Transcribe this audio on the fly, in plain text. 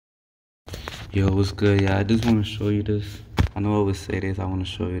Yo, what's good? Yeah, I just want to show you this. I know I always say this, I want to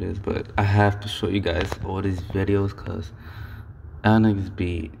show you this, but I have to show you guys all these videos because y'all niggas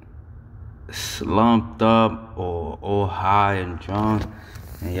be slumped up or all high and drunk,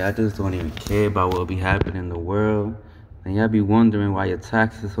 and y'all just don't even care about what be happening in the world. And y'all be wondering why your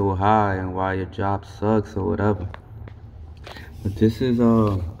taxes so high and why your job sucks or whatever. But this is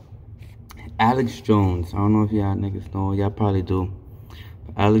Alex Jones. I don't know if y'all niggas know, y'all probably do.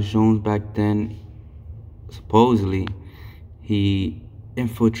 Alex Jones back then, supposedly, he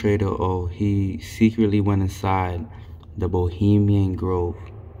infiltrated or he secretly went inside the Bohemian Grove.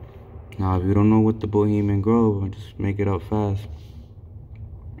 Now, if you don't know what the Bohemian Grove, I'll just make it up fast.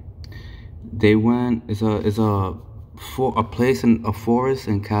 They went, it's a place in a forest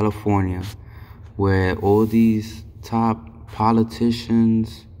in California where all these top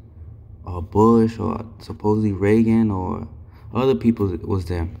politicians, or Bush, or supposedly Reagan, or other people was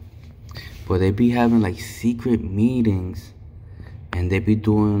there. But they be having like secret meetings and they be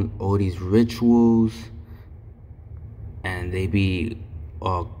doing all these rituals and they be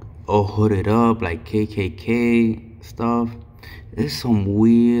all hooded up like KKK stuff. It's some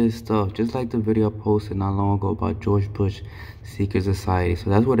weird stuff, just like the video I posted not long ago about George Bush Secret Society. So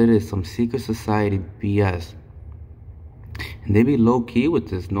that's what it is, some secret society BS. And they be low-key with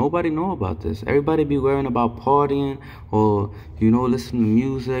this. Nobody know about this. Everybody be worrying about partying or, listening to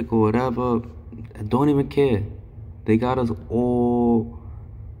music or whatever. Don't even care. They got us all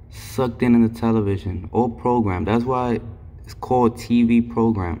sucked in the television, all programmed. That's why it's called TV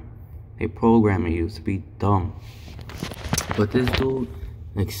program. They programming you to be dumb. But this dude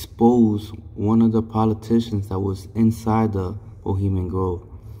exposed one of the politicians that was inside the Bohemian Grove.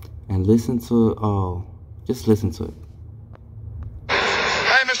 And just listen to it.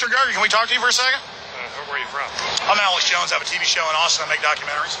 Mr. Gergen, can we talk to you for a second? Where are you from? I'm Alex Jones. I have a TV show in Austin. I make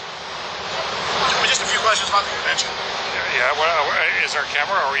documentaries. Just a few questions about the convention. Yeah, is there a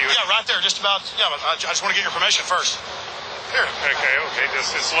camera or are you? Yeah, right there. Just about. Yeah, I just want to get your permission first. Here. Okay.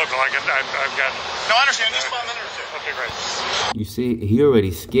 It's local. I've got. No, I understand. Just about a minute or two. Okay, great. You see, he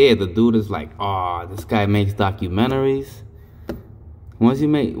already scared. The dude is like, this guy makes documentaries. Once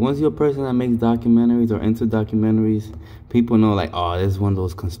you're a person that makes documentaries or into documentaries, people know like, this is one of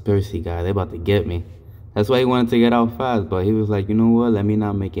those conspiracy guys. They about to get me. That's why he wanted to get out fast. But he was like, you know what? Let me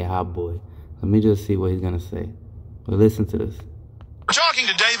not make it hot, boy. Let me just see what he's going to say. But listen to this. We're talking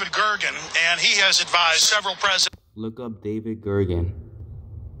to David Gergen, and he has advised several presidents. Look up David Gergen.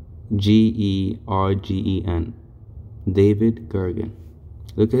 Gergen. David Gergen.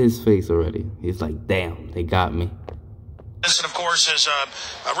 Look at his face already. He's like, damn, they got me. And of course, has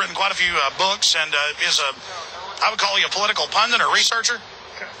written quite a few books and is I would call you a political pundit or researcher.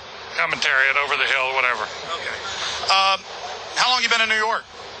 Commentary over the hill, whatever. Okay. How long have you been in New York?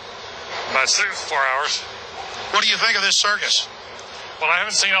 About 4 hours. What do you think of this circus? Well, I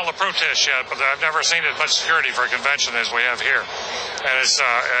haven't seen all the protests yet, but I've never seen as much security for a convention as we have here. And it's,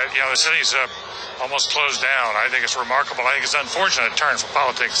 the city's almost closed down. I think it's remarkable. I think it's an unfortunate turn for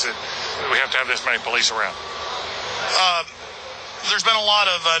politics that we have to have this many police around. There's been a lot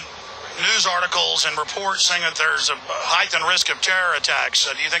of news articles and reports saying that there's a heightened risk of terror attacks.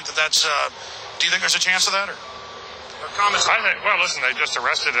 Do you think do you think there's a chance of that? Or comments? Well, listen, they just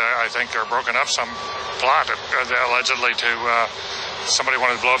arrested, I think, or broken up some plot allegedly to somebody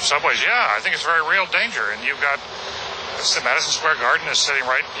wanted to blow up subways. Yeah, I think it's a very real danger. And you've got Madison Square Garden is sitting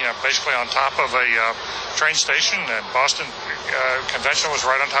right, basically on top of a train station, and Boston Convention was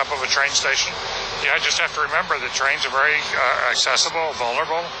right on top of a train station. Yeah, I just have to remember that trains are very accessible,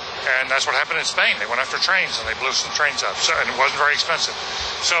 vulnerable, and that's what happened in Spain. They went after trains and they blew some trains up, and it wasn't very expensive.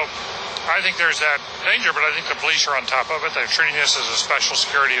 So I think there's that danger, but I think the police are on top of it. They're treating this as a special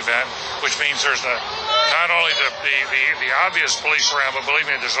security event, which means there's not only the obvious police around, but believe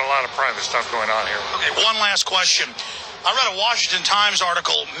me, there's a lot of private stuff going on here. Okay, one last question. I read a Washington Times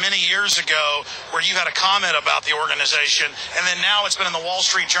article many years ago where you had a comment about the organization, and then now it's been in the Wall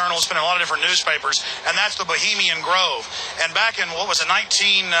Street Journal, it's been in a lot of different newspapers, and that's the Bohemian Grove. And back in,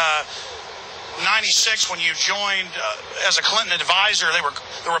 1996, when you joined as a Clinton advisor,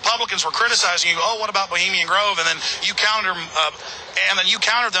 the Republicans were criticizing you. What about Bohemian Grove? And then you countered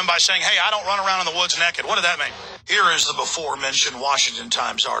them by saying, hey, I don't run around in the woods naked. What did that mean? Here is the before-mentioned Washington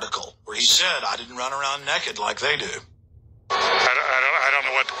Times article where he said, I didn't run around naked like they do.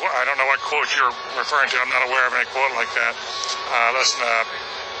 I don't know what quote you're referring to. I'm not aware of any quote like that. Listen,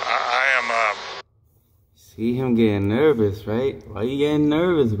 I am. See him getting nervous, right? Why you getting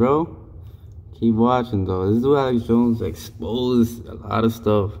nervous, bro? Keep watching, though. This is where Alex Jones exposed a lot of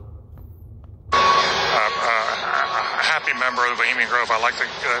stuff. A happy member of the Bohemian Bohemian Grove. I like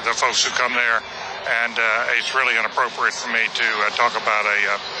the folks who come there, and it's really inappropriate for me to talk about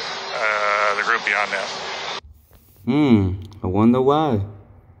the group beyond that. I wonder why.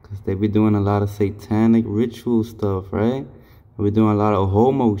 Because they be doing a lot of satanic ritual stuff, right? They be doing a lot of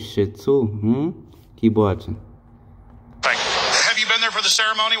homo shit too. Keep watching. Thank you. Have you been there for the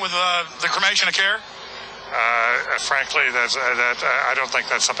ceremony with the cremation of care? Frankly, I don't think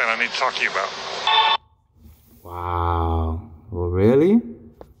that's something I need to talk to you about. Wow. Well, really?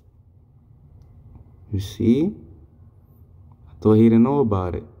 You see? I thought he didn't know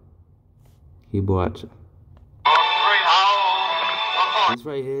about it. Keep watching. This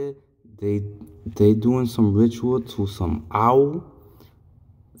right here, they doing some ritual to some owl,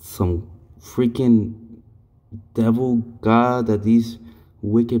 some freaking devil god that these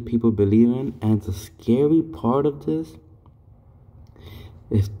wicked people believe in. And the scary part of this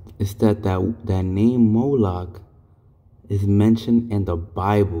is that name Moloch is mentioned in the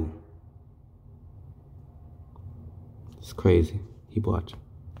Bible. It's crazy. Keep watching.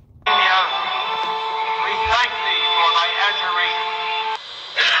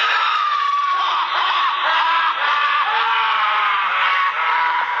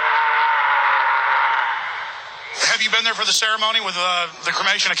 Have you been there for the ceremony with the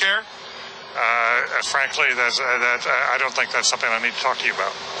cremation of care? Frankly, I don't think that's something I need to talk to you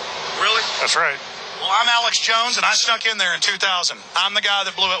about. Really? That's right. Well, I'm Alex Jones, and I snuck in there in 2000. I'm the guy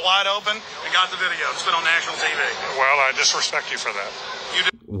that blew it wide open and got the video. It's been on national TV. Well, I disrespect you for that. You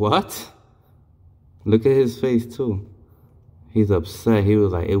do. What? Look at his face, too. He's upset. He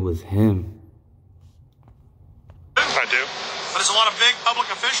was like, it was him. I do. But there's a lot of big public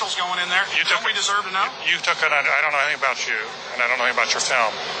officials going in there. Don't we deserve to know? I don't know anything about you, and I don't know anything about your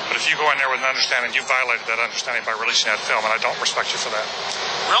film. But if you go in there with an understanding, you violated that understanding by releasing that film, and I don't respect you for that.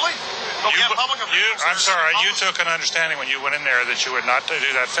 Really? But we have public officials. I'm sorry. You took an understanding when you went in there that you would not do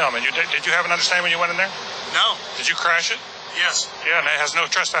that film. And did you have an understanding when you went in there? No. Did you crash it? Yes. Yeah, and it has no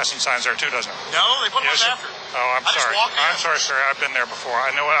trespassing signs there too, doesn't it? No, they put them after. Oh, I'm sorry. I'm sorry, sir. I've been there before. I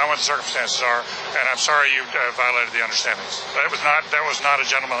know what the circumstances are, and I'm sorry you violated the understandings. That was not a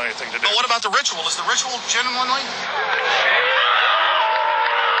gentlemanly thing to do. But what about the ritual? Is the ritual genuinely?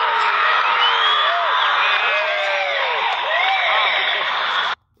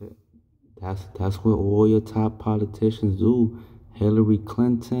 That's what all your top politicians do. Hillary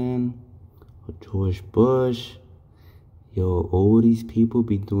Clinton, George Bush. Yo, all these people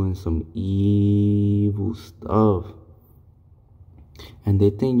be doing some evil stuff. And they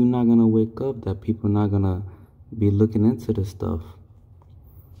think you're not gonna wake up, that people not gonna be looking into this stuff.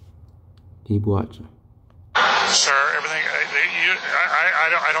 Keep watching. Sir, everything,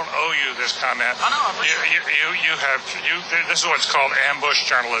 I don't owe you this comment. I know, I appreciate it. This is what's called ambush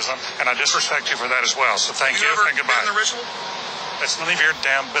journalism, and I disrespect you for that as well. So thank you and goodbye. Been in the ritual? It's none of your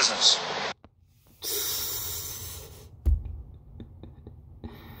damn business.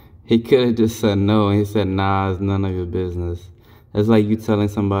 He could have just said no. He said, nah, it's none of your business. It's like you telling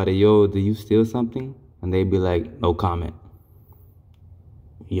somebody, yo, do you steal something? And they'd be like, no comment.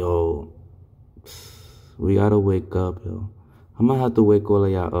 Yo, we gotta wake up, yo. I'm gonna have to wake all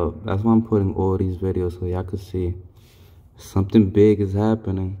of y'all up. That's why I'm putting all these videos so y'all can see something big is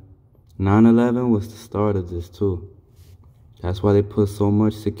happening. 9/11 was the start of this too. That's why they put so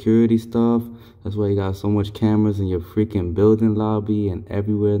much security stuff. That's why you got so much cameras in your freaking building lobby and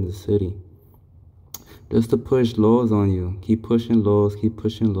everywhere in the city. Just to push laws on you. Keep pushing laws, keep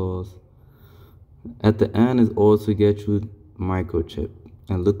pushing laws. At the end is all to get you microchip.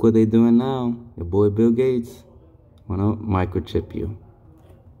 And look what they doing now. Your boy Bill Gates wanna microchip you.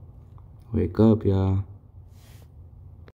 Wake up, y'all.